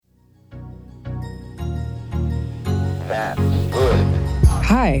That's good.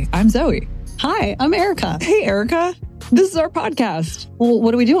 Hi, I'm Zoe. Hi, I'm Erica. Hey, Erica. This is our podcast. Well,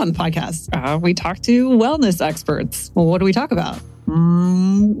 what do we do on the podcast? We talk to wellness experts. Well, what do we talk about?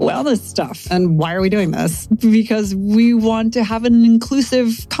 Wellness stuff. And why are we doing this? Because we want to have an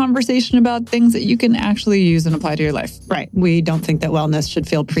inclusive conversation about things that you can actually use and apply to your life. Right. We don't think that wellness should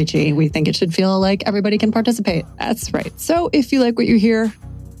feel preachy. We think it should feel like everybody can participate. That's right. So if you like what you hear,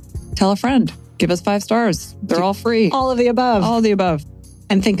 tell a friend. Give us 5 stars. They're all free. All of the above. All of the above.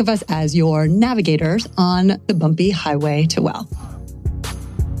 And think of us as your navigators on the bumpy highway to well.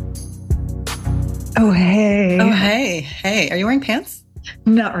 Oh, hey. Oh, hey. Hey, are you wearing pants?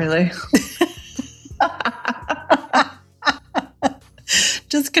 Not really.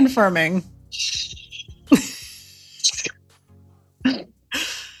 Just confirming.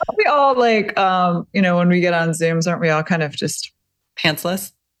 We all when we get on Zooms, aren't we all kind of just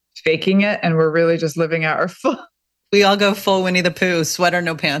Pantsless? faking it? And we're really just living out our full We all go full Winnie the Pooh, sweater,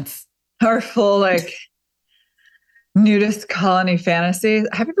 no pants. Nudist colony fantasy.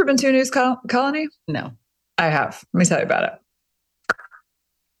 Have you ever been to a nudist colony? No. I have. Let me tell you about it.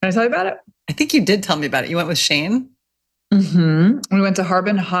 Can I tell you about it? I think you did tell me about it. You went with Shane? Mm-hmm. We went to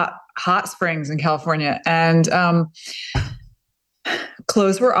Harbin Hot Springs in California, and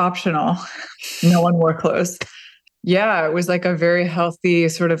clothes were optional. No one wore clothes. Yeah, it was like a very healthy,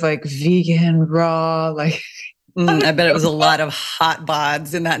 sort of like vegan, raw, I bet it was a lot of hot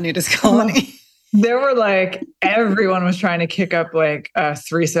bods in that nudist colony. There were everyone was trying to kick up a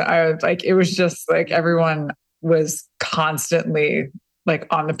threesome. It was just everyone was constantly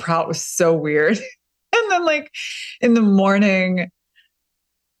on the prowl. It was so weird. And then in the morning,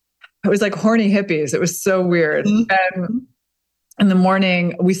 it was like horny hippies. It was so weird. Mm-hmm. And in the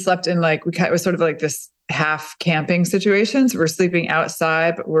morning, we slept in it was sort of this half camping situations. We're sleeping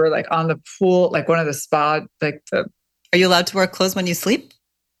outside, but we're on the pool, one of the spa, Are you allowed to wear clothes when you sleep?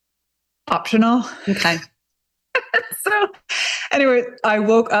 Optional. Okay. So anyway, I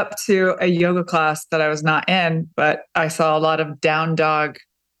woke up to a yoga class that I was not in, but I saw a lot of down dog.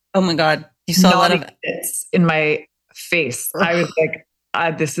 Oh my God. You saw a lot of bits in my face. Ugh. I was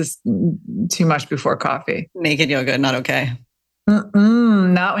this is too much before coffee. Naked yoga, not okay.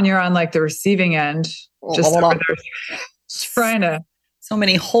 Not when you're on the receiving end. Just over there trying to. So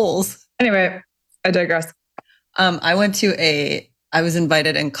many holes. Anyway, I digress. I was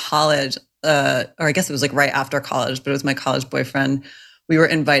invited in college, or I guess it was right after college, but it was my college boyfriend. We were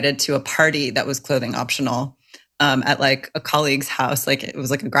invited to a party that was clothing optional at a colleague's house. It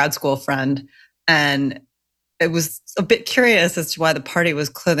was a grad school friend. And it was a bit curious as to why the party was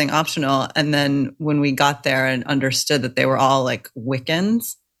clothing optional. And then when we got there and understood that they were all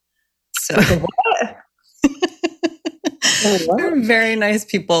Wiccans. So what? They're very nice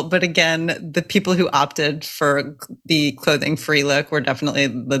people. But again, the people who opted for the clothing free look were definitely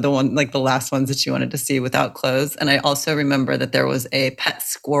the one, the last ones that you wanted to see without clothes. And I also remember that there was a pet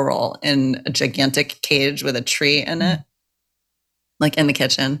squirrel in a gigantic cage with a tree in it, in the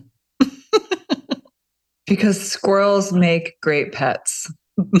kitchen. Because squirrels make great pets.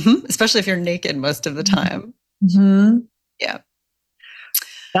 Mm-hmm. Especially if you're naked most of the time. Mm-hmm. Yeah.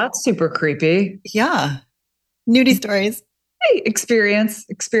 That's super creepy. Yeah. Nudie stories. Hey, experience.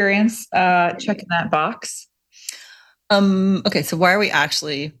 Checking that box. Okay, so why are we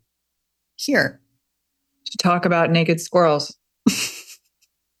actually here? To talk about naked squirrels.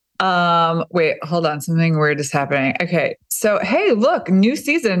 Wait, hold on. Something weird is happening. Okay, so hey, look, new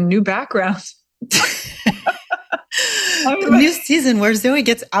season, new background. New season where Zoe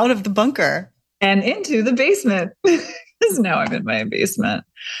gets out of the bunker and into the basement. Because now I'm in my basement.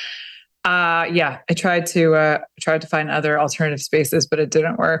 I tried to find other alternative spaces, but it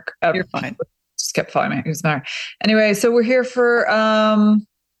didn't work. You're fine. Just kept following me. It was matter. Anyway, so we're here for I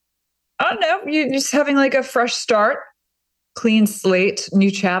don't know. You're just having a fresh start, clean slate,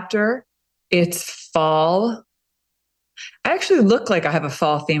 new chapter. It's fall. I actually look like I have a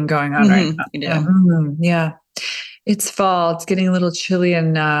fall theme going on right now. You do. Yeah. It's fall. It's getting a little chilly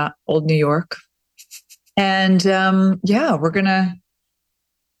in old New York. And we're going to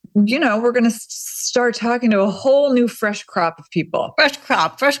start talking to a whole new fresh crop of people. Fresh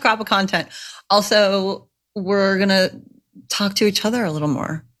crop of content. Also, we're going to talk to each other a little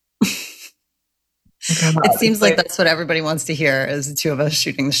more. It seems like that's what everybody wants to hear is the two of us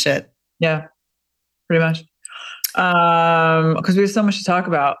shooting the shit. Yeah, pretty much. Because we have so much to talk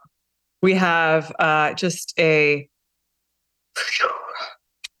about. We have just a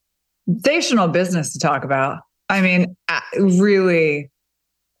sensational business to talk about. I mean, really,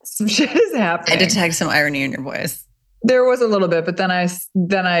 some shit is happening. I detect some irony in your voice. There was a little bit, but then I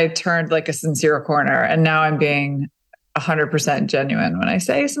turned a sincere corner, and now I'm being 100% genuine when I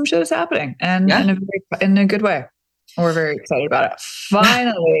say some shit is happening and in a good way. We're very excited about it.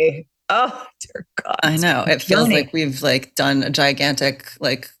 Finally. Oh, dear God. I know. It feels like we've like done a gigantic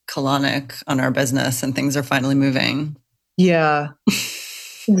like colonic on our business and things are finally moving. Yeah.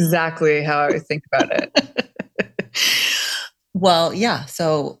 Exactly how I think about it. Well, yeah.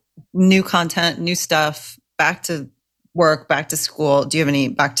 So new content, new stuff, back to work, back to school. Do you have any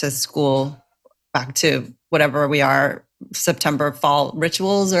back to school, back to whatever we are, September fall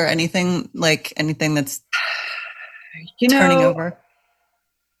rituals or anything that's turning over?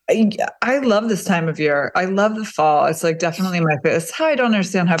 I love this time of year. I love the fall. It's like definitely my favorite. It's how I don't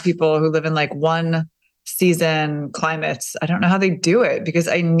understand how people who live in like one season climates, I don't know how they do it because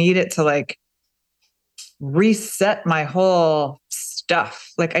I need it to like reset my whole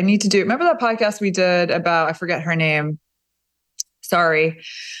stuff. Like I need to do, remember that podcast we did about, I forget her name. Sorry,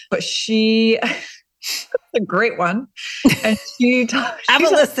 but she, a great one. And have a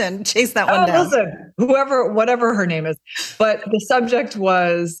listen, chase that one down. Listen, whatever her name is. But the subject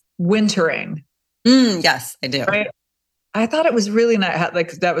was wintering. Yes, I do. Right? I thought it was really not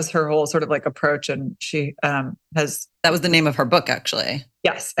like that was her whole sort of like approach. And she that was the name of her book, actually.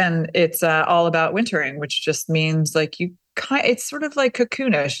 Yes. And it's all about wintering, which just means like it's sort of like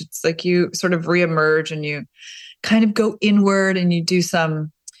cocoonish. It's like you sort of reemerge and you kind of go inward and you do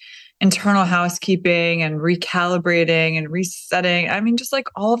some internal housekeeping and recalibrating and resetting. I mean, just like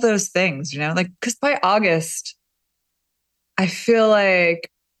all of those things, like, because by August, I feel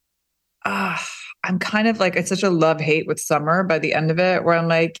like, I'm kind of like, it's such a love-hate with summer by the end of it, where I'm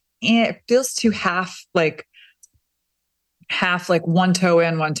like, it feels too half like one toe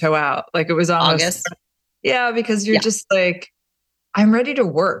in, one toe out. Like it was almost, August. Yeah, because you're just like, I'm ready to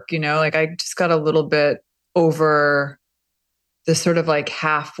work, like I just got a little bit over this sort of like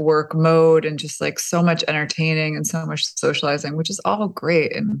half work mode and just like so much entertaining and so much socializing, which is all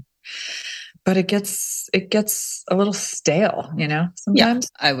great. But it gets a little stale, sometimes. Yeah,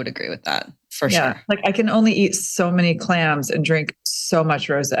 I would agree with that for sure. Like I can only eat so many clams and drink so much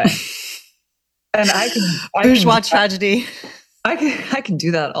rosé. And I can bourgeois tragedy. I can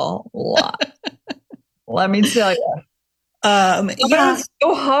do that a lot. Let me tell you. It's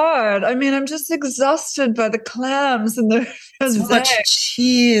so hard. I mean, I'm just exhausted by the clams and the so much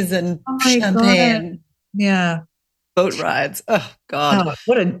cheese and champagne. God. Yeah. Boat rides. Oh God. Oh,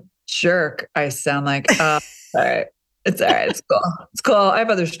 what a jerk I sound like. All right. It's all right. It's cool. It's cool. I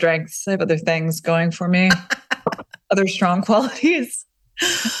have other strengths. I have other things going for me. Other strong qualities.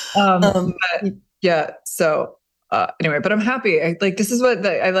 Yeah. So anyway, but I'm happy. This is what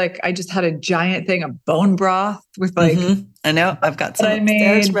I like. I just had a giant thing of bone broth with like, I know I've got some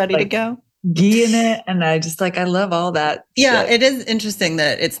upstairs ready to go. Ghee in it. And I just like, I love all that. Yeah. Shit. It is interesting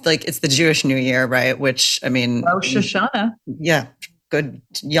that it's the Jewish New Year, right? Which I mean, Rosh Hashana. Yeah. Good.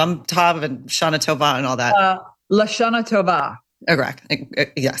 Yom Tov and Shana Tova and all that. Lashana Tova. Correct.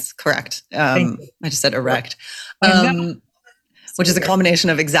 Yes. Correct. I just said erect. Which is a combination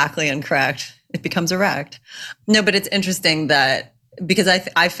of exactly and correct. It becomes erect. No, but it's interesting that because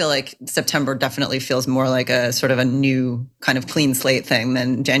I feel like September definitely feels more like a sort of a new kind of clean slate thing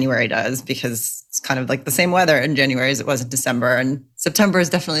than January does, because it's kind of like the same weather in January as it was in December. And September is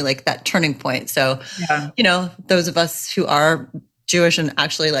definitely like that turning point. So, those of us who are Jewish and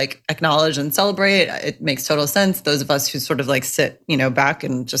actually like acknowledge and celebrate, it makes total sense. Those of us who sort of like sit, back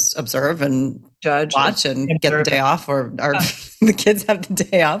and just observe and judge, watch and get the day off, or the kids have the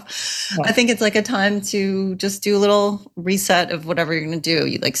day off. Yeah. I think it's like a time to just do a little reset of whatever you're going to do.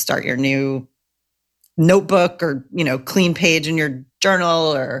 You like start your new notebook or, clean page in your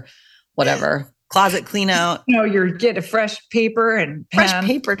journal or whatever. Closet clean out. You get a fresh paper and pen. Fresh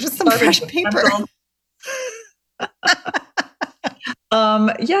paper, just some fresh paper.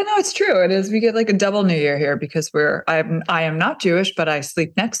 It's true. It is. We get like a double New Year here because I am not Jewish, but I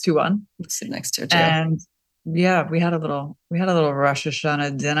sleep next to one. We sleep next to a Jew. And we had a little Rosh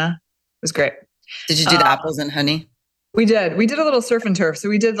Hashana dinner. It was great. Did you do the apples and honey? We did. We did a little surf and turf. So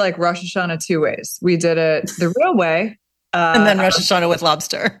we did like Rosh Hashana 2 ways. We did it the real way. And then Rosh Hashana with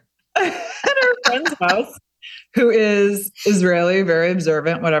lobster. At our friend's house, who is Israeli, very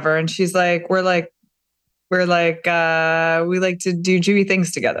observant, whatever. And she's like, we like to do Jewy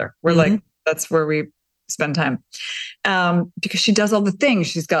things together. We're like, that's where we spend time. Because she does all the things.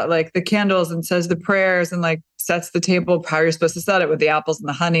 She's got like the candles and says the prayers and like sets the table how you're supposed to set it with the apples and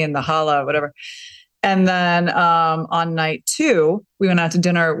the honey and the challah, whatever. And then on night 2, we went out to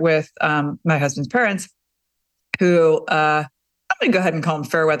dinner with my husband's parents, who I'm going to go ahead and call them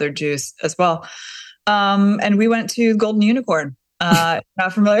fair weather Jews as well. And we went to Golden Unicorn. Not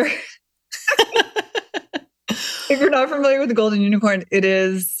familiar? If you're not familiar with the Golden Unicorn, it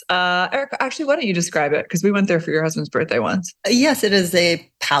is, Erica, actually, why don't you describe it? Because we went there for your husband's birthday once. Yes, it is a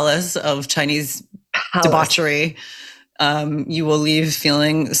palace of Chinese debauchery. You will leave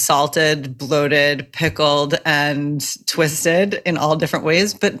feeling salted, bloated, pickled, and twisted in all different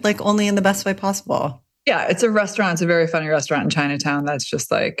ways, but like only in the best way possible. Yeah, it's a restaurant. It's a very funny restaurant in Chinatown. That's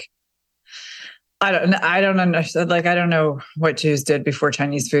just like, I don't understand. Like, I don't know what Jews did before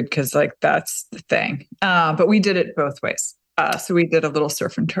Chinese food, because like that's the thing. But we did it both ways. So we did a little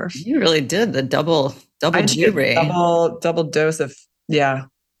surf and turf. You really did the double Jewry. Double dose of, yeah.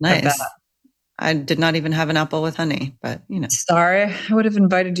 Nice. I did not even have an apple with honey, but you know. Sorry, I would have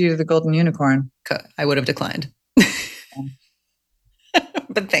invited you to the Golden Unicorn. I would have declined.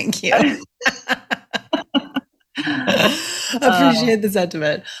 But thank you. Appreciate the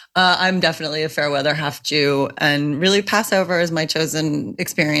sentiment. I'm definitely a fair weather half Jew, and really Passover is my chosen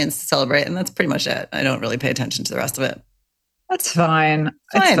experience to celebrate, and that's pretty much it. I don't really pay attention to the rest of it. That's fine.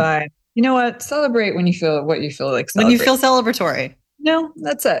 It's fine. You know what? Celebrate when you feel what you feel like. When you feel celebratory. No,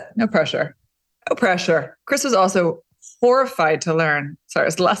 that's it. No pressure. No pressure. Chris was also horrified to learn. Sorry,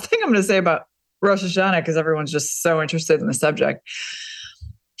 it's the last thing I'm going to say about Rosh Hashana, because everyone's just so interested in the subject.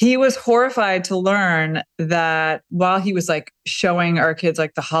 He was horrified to learn that while he was like showing our kids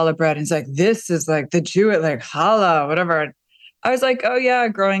like the challah bread, and he's like, this is like the Jew at like challah, whatever. And I was like, oh yeah,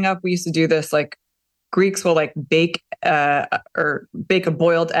 growing up, we used to do this. Like Greeks will like bake a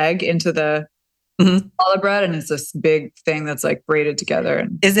boiled egg into the challah bread, and it's this big thing that's like braided together.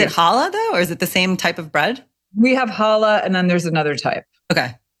 And is it challah though, or is it the same type of bread? We have challah, and then there's another type.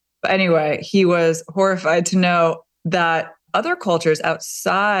 Okay. But anyway, he was horrified to know that other cultures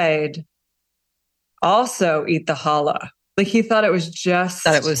outside also eat the challah. Like he thought it was just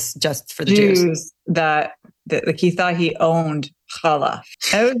for the Jews. That like he thought he owned challah.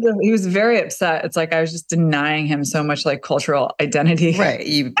 He was very upset. It's like I was just denying him so much like cultural identity. Right.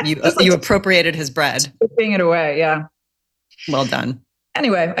 You you appropriated his bread. Taking it away. Yeah. Well done.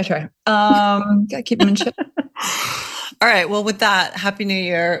 Anyway, I try. Gotta keep him in check. All right. Well, with that, Happy New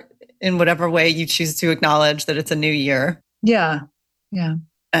Year in whatever way you choose to acknowledge that it's a new year. Yeah. Yeah.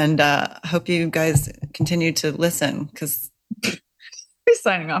 And hope you guys continue to listen, because we're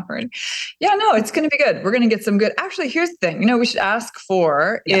signing off already. Yeah, no, it's going to be good. We're going to get some good. Actually, here's the thing. We should ask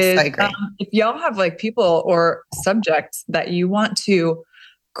for is I agree. If y'all have like people or subjects that you want to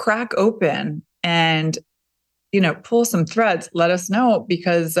crack open and pull some threads, let us know,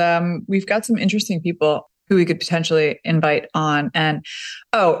 because we've got some interesting people who we could potentially invite on. And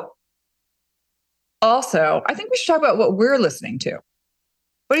also, I think we should talk about what we're listening to.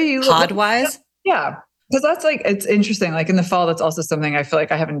 What are you pod-wise? Yeah, because that's like, it's interesting. Like in the fall, that's also something I feel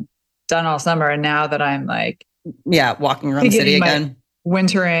like I haven't done all summer. And now that I'm like, walking around the city again,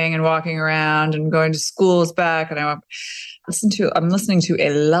 wintering and walking around and going to schools back, and I'm listening to a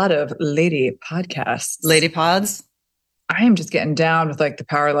lot of lady podcasts. Lady pods. I am just getting down with like the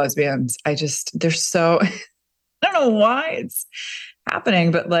power lesbians. They're so, I don't know why it's happening,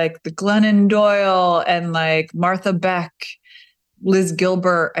 but like the Glennon Doyle and like Martha Beck, Liz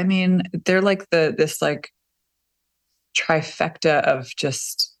Gilbert. I mean, they're like this like trifecta of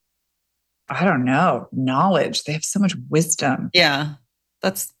just, I don't know, knowledge. They have so much wisdom. Yeah,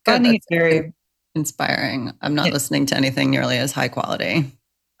 that's good. That's very inspiring. I'm not listening to anything nearly as high quality.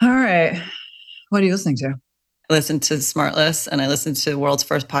 All right. What are you listening to? I listen to Smartless, and I listen to the world's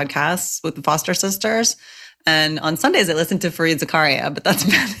first podcasts with the Foster sisters. And on Sundays, I listen to Fareed Zakaria, but that's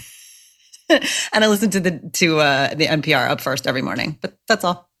about it. And I listen to the NPR Up First every morning, but that's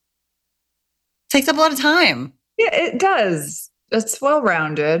all. Takes up a lot of time. Yeah, it does. It's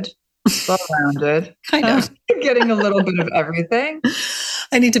well-rounded. Kind of. Getting a little bit of everything.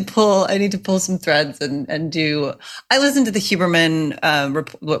 I need to pull some threads and do. I listen to the Huberman,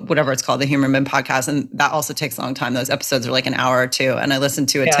 whatever it's called, the Huberman podcast, and that also takes a long time. Those episodes are like an hour or two. And I listened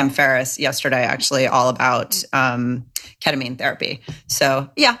to a Tim Ferriss yesterday, actually, all about ketamine therapy. So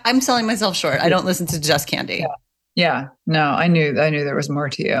yeah, I'm selling myself short. I don't listen to just Candy. Yeah. No, I knew there was more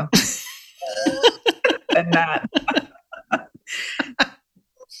to you than that.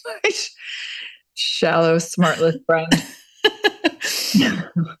 Shallow, smartless friend.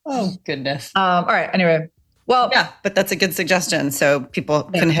 Oh, goodness. All right. Anyway. Well, yeah, but that's a good suggestion. So people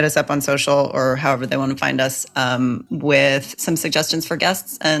can hit us up on social or however they want to find us with some suggestions for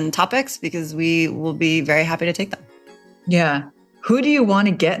guests and topics, because we will be very happy to take them. Yeah. Who do you want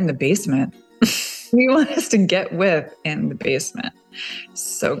to get in the basement? Who do you want us to get with in the basement?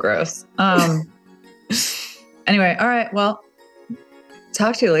 So gross. Anyway. All right. Well,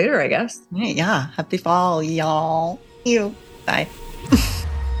 talk to you later, I guess. Yeah. Happy fall, y'all. Bye.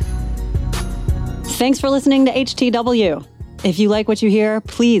 Thanks for listening to HTW. If you like what you hear,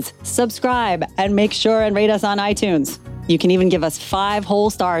 please subscribe and make sure and rate us on iTunes. You can even give us 5 whole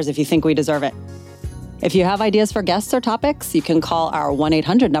stars if you think we deserve it. If you have ideas for guests or topics, you can call our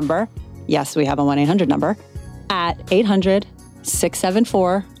 1-800 number. Yes, we have a 1-800 number at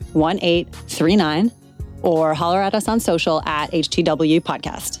 800-674-1839 or holler at us on social at HTW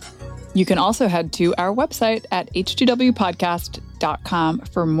Podcast. You can also head to our website at htwpodcast.com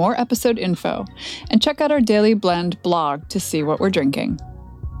for more episode info and check out our Daily Blend blog to see what we're drinking.